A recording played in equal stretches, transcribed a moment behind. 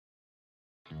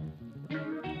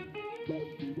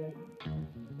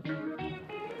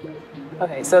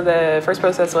Okay, so the first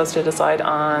process was to decide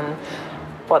on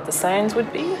what the sounds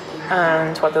would be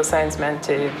and what those sounds meant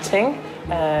to Ting.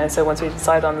 So once we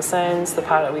decided on the sounds,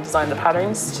 we designed the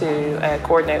patterns to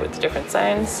coordinate with the different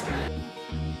sounds.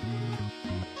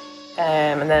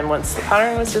 And then once the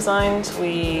pattern was designed,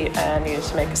 we needed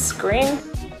to make a screen.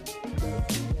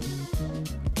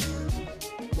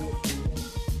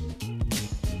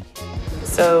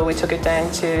 So we took it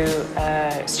down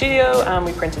to studio and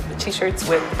we printed the t-shirts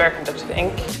with the Bare Conductive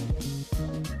ink.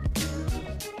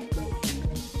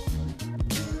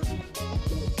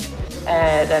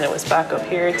 Then it was back up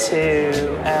here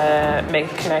to make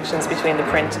connections between the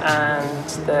print and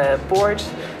the board.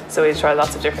 So we tried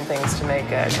lots of different things to make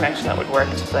a connection that would work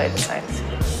to play the sounds.